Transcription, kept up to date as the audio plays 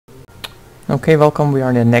Okay, welcome, we are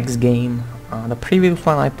in the next game. The previous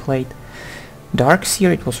one I played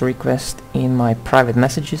Darkseer, it was a request in my private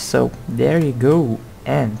messages, so there you go.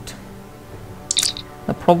 And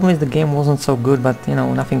the problem is the game wasn't so good, but you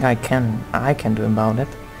know, nothing I can do about it.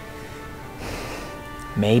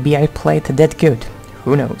 Maybe I played that good,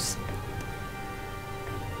 who knows.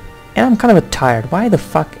 And I'm kind of tired. Why the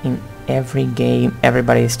fuck in every game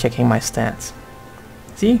everybody is checking my stats?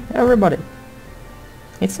 See, everybody.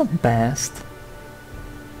 It's not best.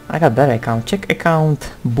 I got better account. Check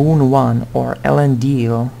account Boon1 or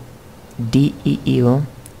LNDEL, DEL,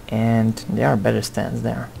 and there are better stats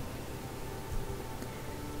there.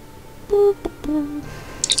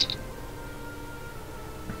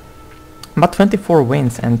 But 24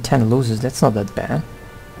 wins and 10 loses, that's not that bad.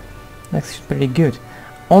 That's pretty good.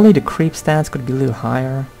 Only the creep stats could be a little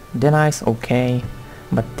higher. Denies okay,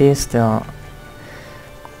 but this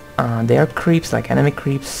they are creeps, like enemy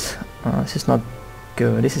creeps. This is not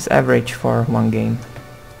good. This is average for one game.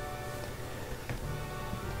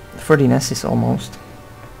 30 assists almost.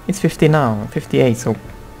 It's 50 now, 58, so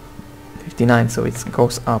 59, so it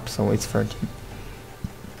goes up, so it's 30.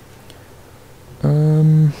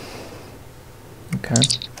 Okay.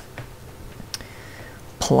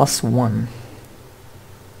 +1.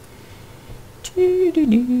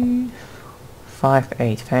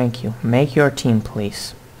 5-8, thank you. Make your team,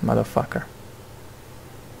 please, motherfucker.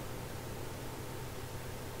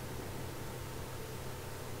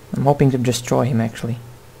 I'm hoping to destroy him, actually.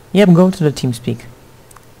 Yep, go to the TeamSpeak.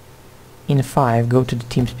 In 5, go to the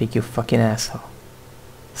TeamSpeak, you fucking asshole.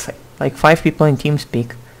 It's like 5 people in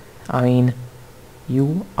TeamSpeak. I mean,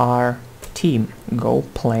 you are team. Go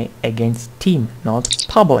play against team, not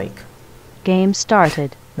public. Game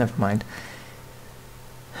started. Never mind.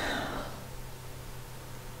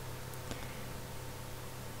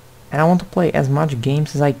 And I want to play as much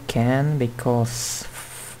games as I can, because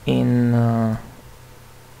in a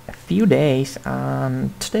few days,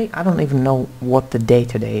 today I don't even know what the day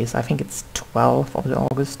today is. I think it's 12th of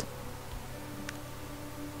August.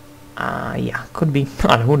 Yeah, could be.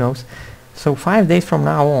 Who knows. So 5 days from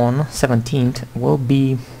now on, 17th, will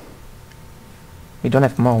be... We don't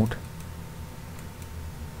have mode.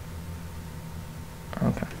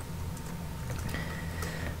 Okay.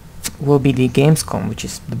 Will be the Gamescom, which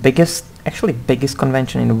is the biggest, actually biggest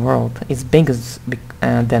convention in the world. It's bigger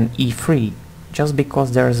than E3, just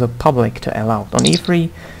because there is a public to allow. On E3,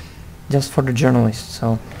 just for the journalists,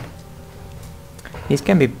 so this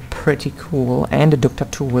can be pretty cool. And the DOTA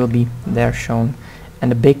 2 will be there shown, and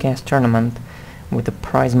the big ass tournament with the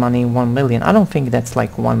prize money 1 million. I don't think that's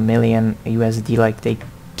like 1 million USD, like they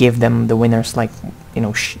give them the winners like, you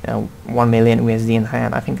know, 1 million USD in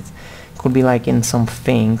hand. I think it could be like in some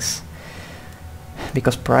things,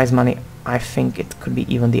 because prize money, I think it could be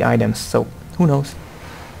even the items, so who knows.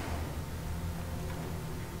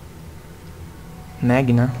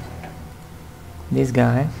 Magna, this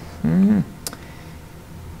guy.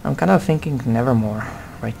 I'm kind of thinking Nevermore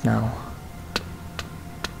right now.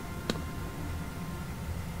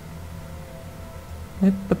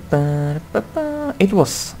 It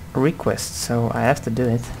was a request, so I have to do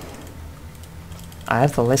it. I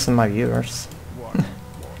have to listen to my viewers.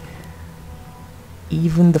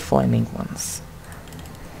 Even the flaming ones.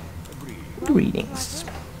 Greetings.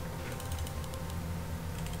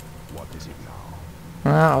 What is it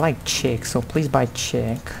now? I like chick, so please buy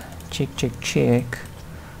chick. Chick.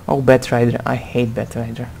 Oh, Batrider. I hate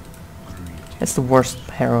Batrider. That's the worst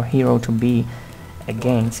hero to be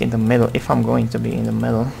against in the middle, if I'm going to be in the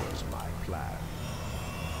middle.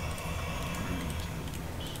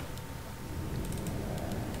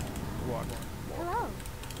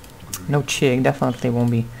 No chick, definitely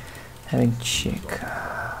won't be having chick.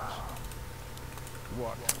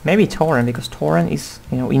 Maybe Torrent, because Torrent is,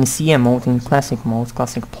 you know, in CM mode, in classic mode,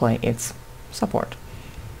 classic play, it's support.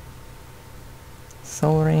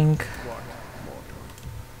 Soul Ring.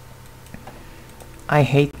 I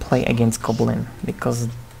hate play against Goblin, because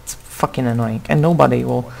it's fucking annoying, and nobody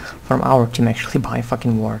will from our team actually buy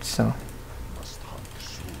fucking wards, so...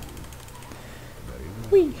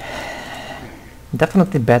 Whee.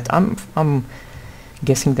 Definitely I'm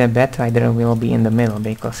guessing that Batrider will be in the middle,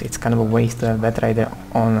 because it's kind of a waste to have Batrider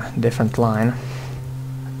on a different line.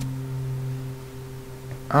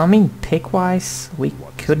 I mean, pick-wise, we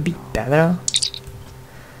could be better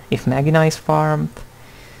if Magina is farmed.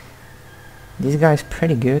 This guy is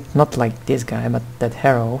pretty good, not like this guy, but that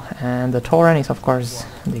hero. And the Torrent is of course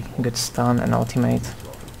the good stun and ultimate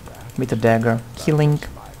with the dagger, killing.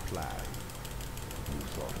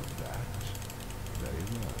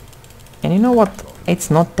 And you know what?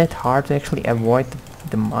 It's not that hard to actually avoid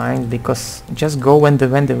the mines, because just go when the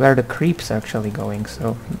where the creeps are actually going,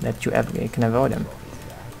 so that you can avoid them.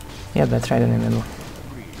 Yeah, that's right in the middle.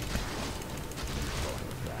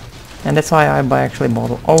 And that's why I actually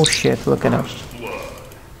bought. Oh shit! Look at that.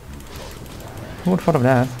 Who would thought of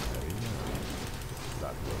that?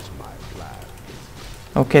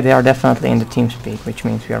 Okay, they are definitely in the team speak, which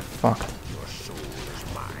means we are fucked.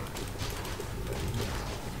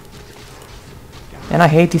 And I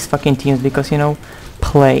hate these fucking teams because, you know,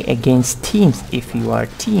 play against teams if you are a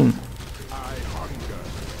team.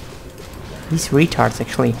 These retards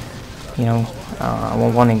actually, you know,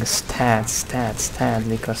 wanting stats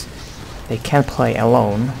because they can't play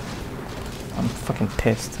alone. I'm fucking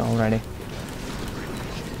pissed already.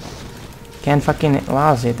 Can't fucking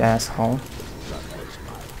lose it, asshole.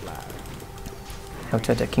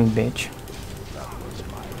 Auto attacking bitch.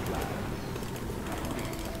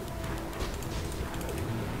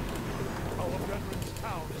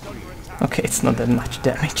 Okay, it's not that much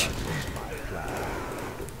damage.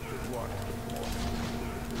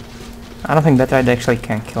 I don't think that ride actually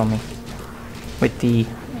can kill me with the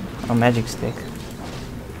magic stick.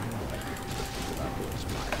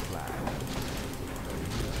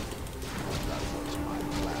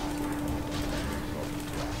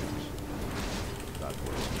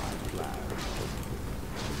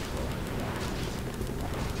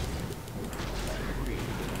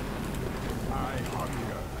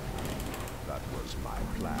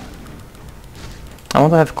 I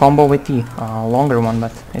want to have combo with the longer one,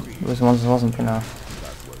 but it wasn't enough.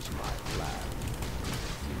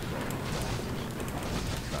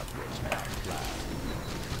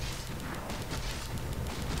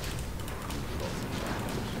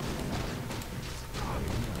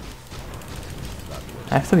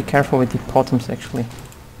 I have to be careful with the bottoms actually.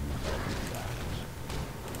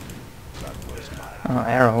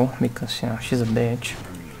 Arrow, because, you know, she's a bitch.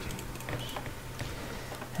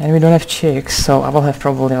 And we don't have chicks, so I will have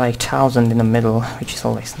probably like 1000 in the middle, which is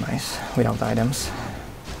always nice, without items.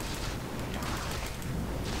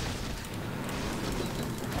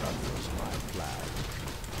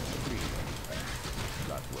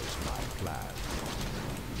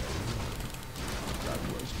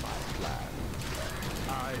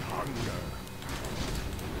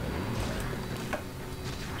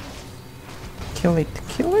 Kill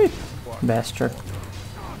it, bastard.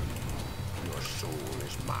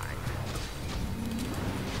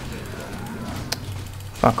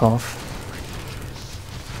 Fuck off.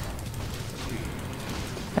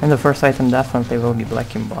 And the first item definitely will be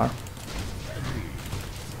Black in Bar.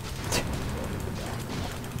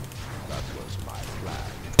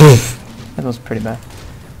 That was pretty bad.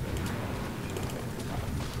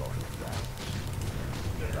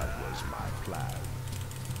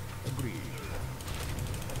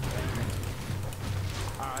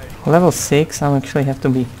 Level 6, I actually have to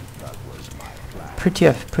be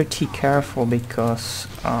pretty careful because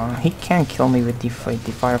he can kill me with the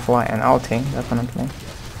Firefly and outing, definitely.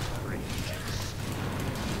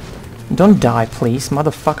 Don't die, please.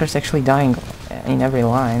 Motherfucker's actually dying in every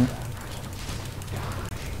line.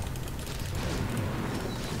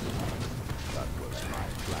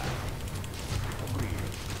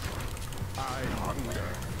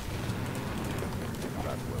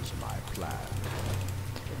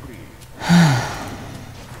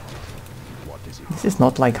 This is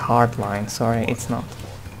not like hardline, sorry, it's not.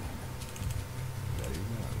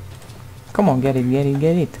 Come on, get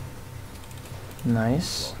it.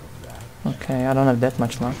 Nice. Okay, I don't have that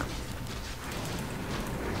much luck.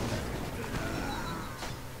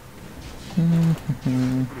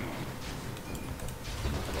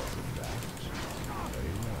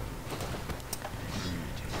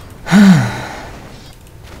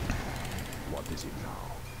 What is it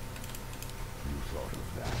now? You thought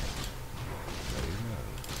of that.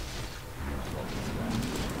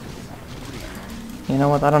 You know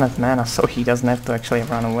what, I don't have mana, so he doesn't have to actually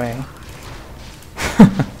run away.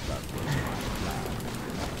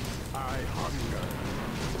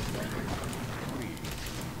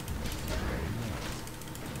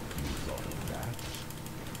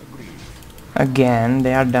 Again,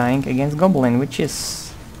 they are dying against Goblin, which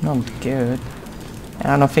is not good.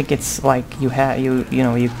 And I don't think it's like you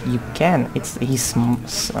can. He's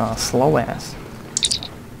slow ass.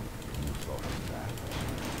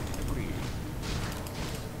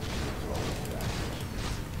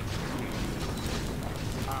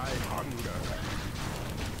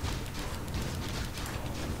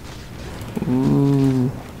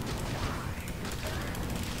 Ooh.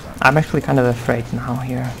 I'm actually kind of afraid now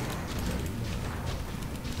here.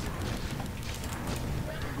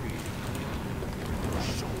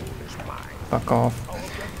 Fuck off.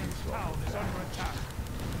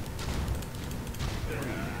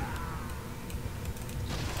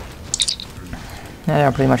 Yeah,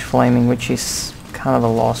 they're pretty much flaming, which is kind of a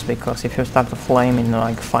loss, because if you start to flame in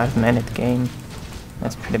like 5-minute game,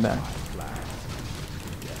 that's pretty bad.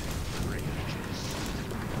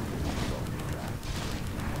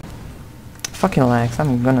 Fucking lags,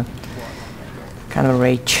 I'm gonna kind of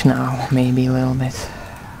rage now, maybe a little bit.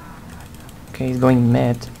 Okay, he's going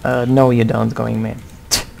mid. No you don't going mid.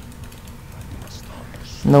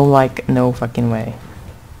 No, like, no fucking way.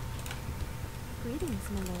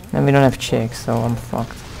 And we don't have chicks, so I'm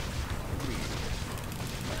fucked.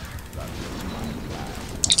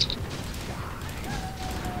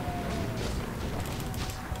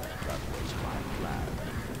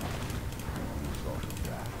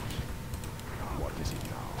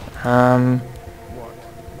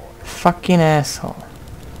 Fucking asshole.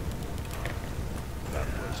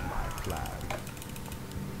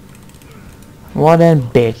 What a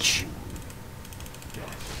bitch.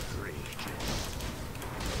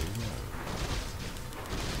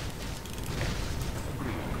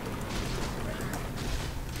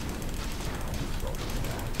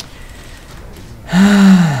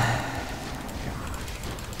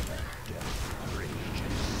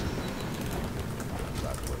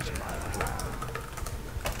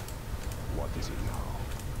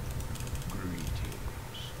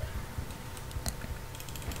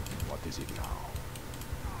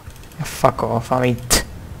 Fuck off, I mean,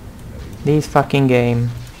 this fucking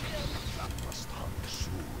game.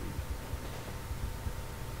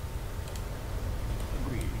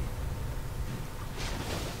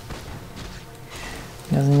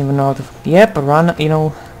 Doesn't even know how to. Yep, run, you know,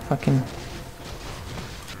 fucking.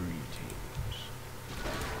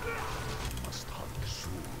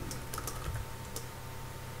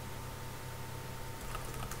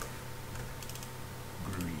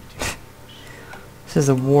 This is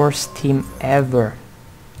the worst team ever.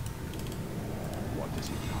 What is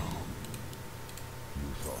it now?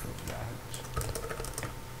 You thought of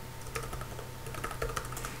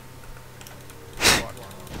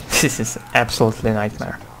that? This is absolutely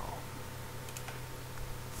nightmare.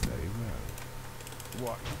 Very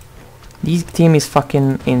well. What? This team is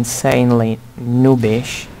fucking insanely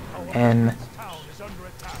noobish, and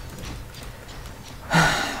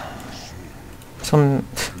some.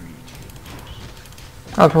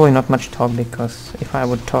 I'll probably not much talk, because if I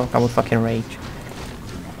would talk I would fucking rage.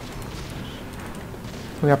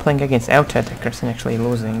 We are playing against auto attackers and actually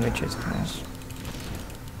losing, which is nice.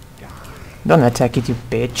 Don't attack it, you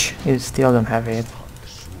bitch. You still don't have it.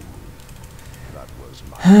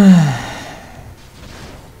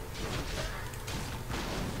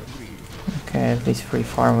 Okay, at least free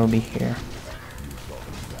farm will be here.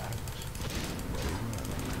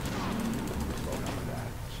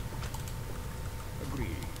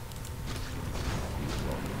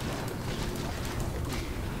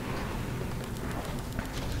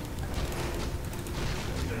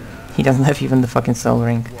 He doesn't have even the fucking soul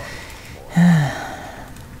ring.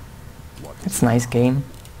 It's a nice game.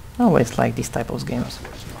 I always like these type of games.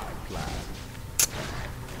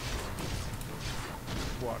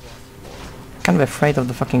 Kind of afraid of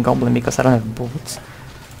the fucking goblin because I don't have boots.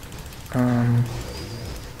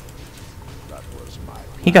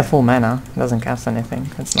 He got full mana, doesn't cast anything,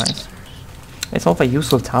 that's nice. It's also a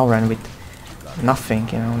useful tower and with nothing,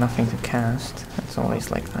 you know, nothing to cast. That's always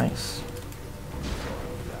like nice.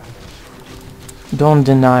 Don't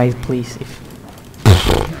deny, please. If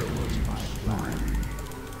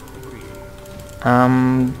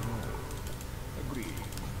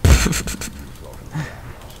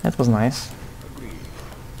that was nice.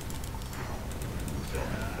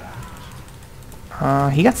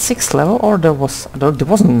 He got 6th level, or there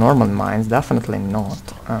wasn't normal mines, definitely not.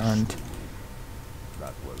 And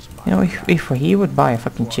you know, if he would buy a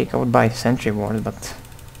fucking chick, I would buy a sentry ward, but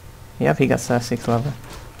yep, he got 6th level.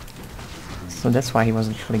 So that's why he was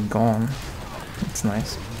actually gone. It's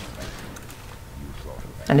nice.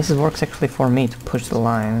 And this works actually for me to push the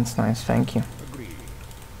line. It's nice, thank you.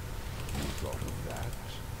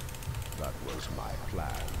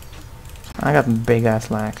 I got big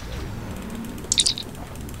ass lag.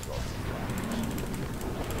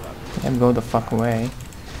 Yeah, go the fuck away.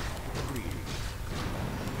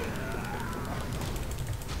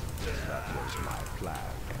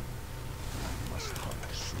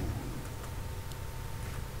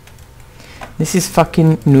 This is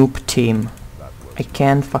fucking noob team. I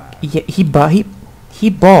can't fuck. He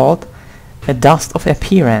bought a dust of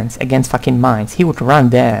appearance against fucking mines. He would run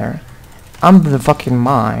there. I'm the fucking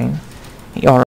mine. Or